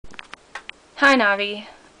Hi, Navi.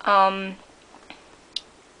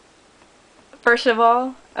 First of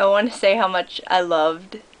all, I want to say how much I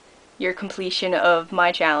loved your completion of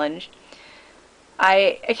my challenge.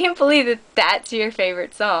 I can't believe that that's your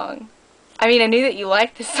favorite song. I mean, I knew that you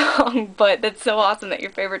liked the song, but that's so awesome that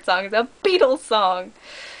your favorite song is a Beatles song.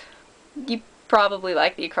 You probably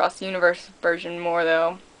like the Across the Universe version more,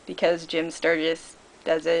 though, because Jim Sturgis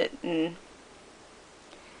does it, and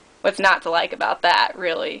what's not to like about that,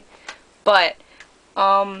 really? But,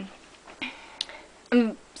 I'm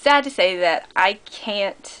sad to say that I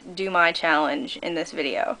can't do my challenge in this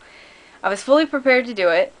video. I was fully prepared to do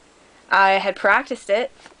it. I had practiced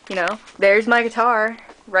it, you know, there's my guitar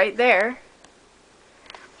right there.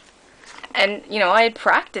 And, you know, I had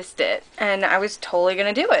practiced it, and I was totally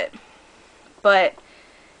gonna do it. But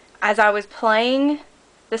as I was playing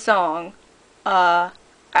the song,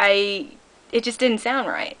 it just didn't sound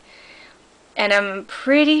right. And I'm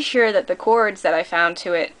pretty sure that the chords that I found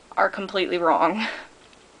to it are completely wrong.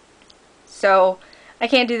 So I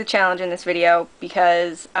can't do the challenge in this video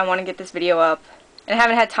because I want to get this video up, and I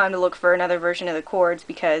haven't had time to look for another version of the chords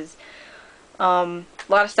because a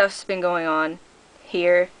lot of stuff's been going on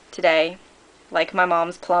here today, like my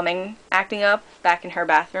mom's plumbing acting up back in her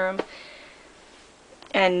bathroom,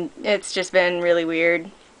 and it's just been really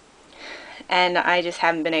weird, and I just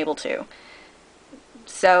haven't been able to.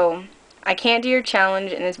 So I can't do your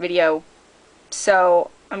challenge in this video,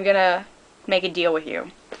 so I'm gonna make a deal with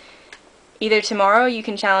you. Either tomorrow you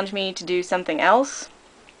can challenge me to do something else,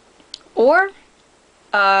 or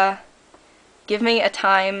give me a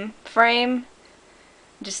time frame.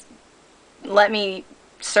 Just let me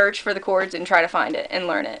search for the chords and try to find it and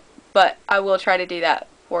learn it. But I will try to do that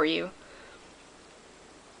for you.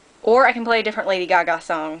 Or I can play a different Lady Gaga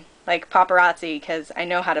song, like Paparazzi, because I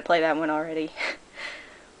know how to play that one already.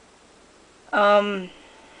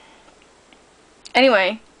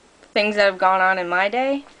 Anyway, things that have gone on in my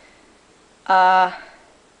day.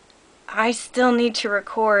 I still need to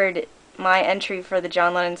record my entry for the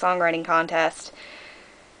John Lennon songwriting contest.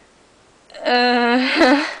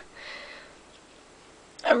 I'm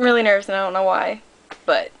really nervous and I don't know why,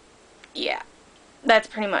 but yeah, that's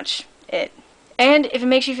pretty much it. And if it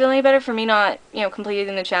makes you feel any better for me not, you know,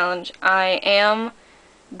 completing the challenge, I am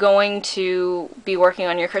going to be working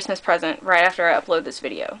on your Christmas present right after I upload this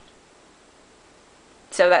video.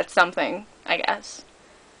 So that's something, I guess.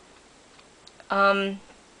 I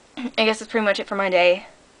guess that's pretty much it for my day.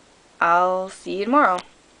 I'll see you tomorrow.